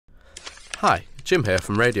Hi, Jim here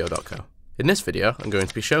from Radio.co. In this video, I'm going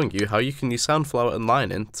to be showing you how you can use SoundFlower and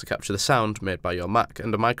line-in to capture the sound made by your Mac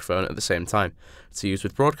and a microphone at the same time, to use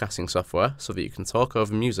with broadcasting software so that you can talk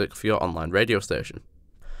over music for your online radio station.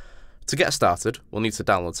 To get started, we'll need to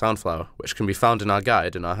download SoundFlower, which can be found in our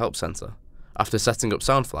guide in our Help Center. After setting up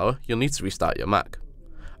SoundFlower, you'll need to restart your Mac.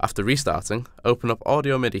 After restarting, open up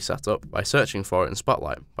Audio MIDI Setup by searching for it in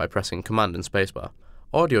Spotlight by pressing Command and Spacebar.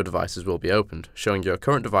 Audio devices will be opened, showing your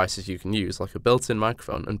current devices you can use like a built-in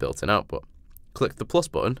microphone and built-in output. Click the plus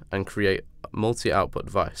button and create a multi-output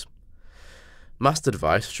device. Master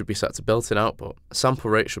device should be set to built-in output, sample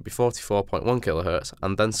rate should be 44.1 kHz,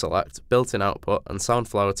 and then select built-in output and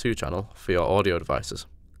SoundFlower 2 channel for your audio devices.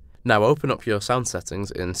 Now open up your sound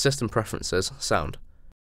settings in System Preferences, Sound.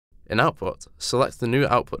 In Output, select the new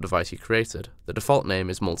output device you created. The default name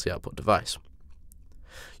is Multi-Output Device.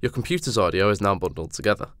 Your computer's audio is now bundled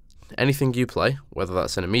together. Anything you play, whether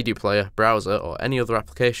that's in a media player, browser, or any other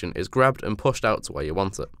application, is grabbed and pushed out to where you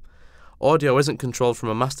want it. Audio isn't controlled from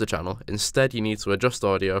a master channel, instead you need to adjust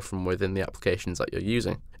audio from within the applications that you're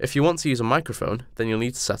using. If you want to use a microphone, then you'll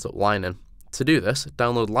need to set up line-in. To do this,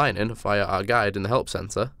 download line-in via our guide in the Help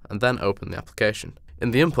Center, and then open the application.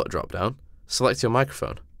 In the Input drop-down, select your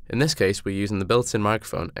microphone. In this case, we're using the built-in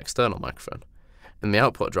microphone, external microphone. In the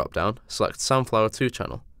Output drop-down, select SoundFlower 2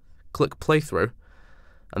 channel. Click Playthrough,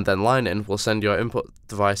 and then line-in will send your input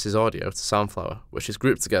device's audio to SoundFlower, which is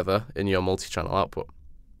grouped together in your multi-channel output.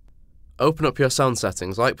 Open up your sound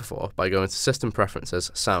settings like before by going to System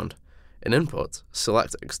Preferences, Sound. In Input,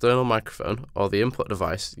 select External Microphone or the input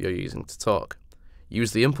device you're using to talk.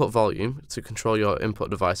 Use the input volume to control your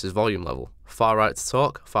input device's volume level. Far right to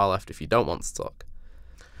talk, far left if you don't want to talk.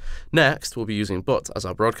 Next, we'll be using But as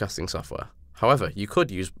our broadcasting software. However, you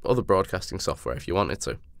could use other broadcasting software if you wanted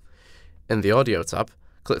to. In the Audio tab,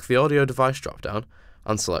 click the Audio Device drop-down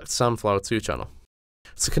and select SoundFlower 2 channel.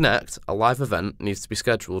 To connect, a live event needs to be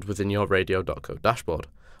scheduled within your Radio.co dashboard,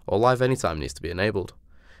 or Live Anytime needs to be enabled.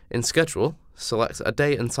 In Schedule, select a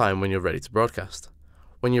date and time when you're ready to broadcast.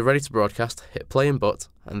 When you're ready to broadcast, hit Play in But,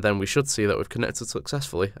 and then we should see that we've connected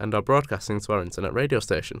successfully and are broadcasting to our internet radio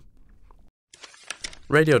station.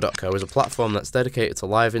 Radio.co is a platform that's dedicated to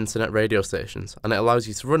live internet radio stations, and it allows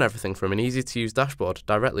you to run everything from an easy-to-use dashboard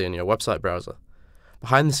directly in your website browser.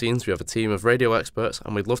 Behind the scenes, we have a team of radio experts,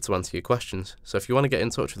 and we'd love to answer your questions, so if you want to get in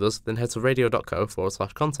touch with us, then head to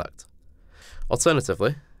radio.co/contact.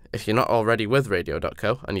 Alternatively, if you're not already with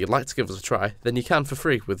Radio.co and you'd like to give us a try, then you can for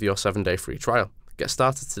free with your 7-day free trial. Get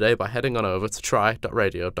started today by heading on over to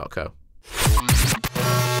try.radio.co.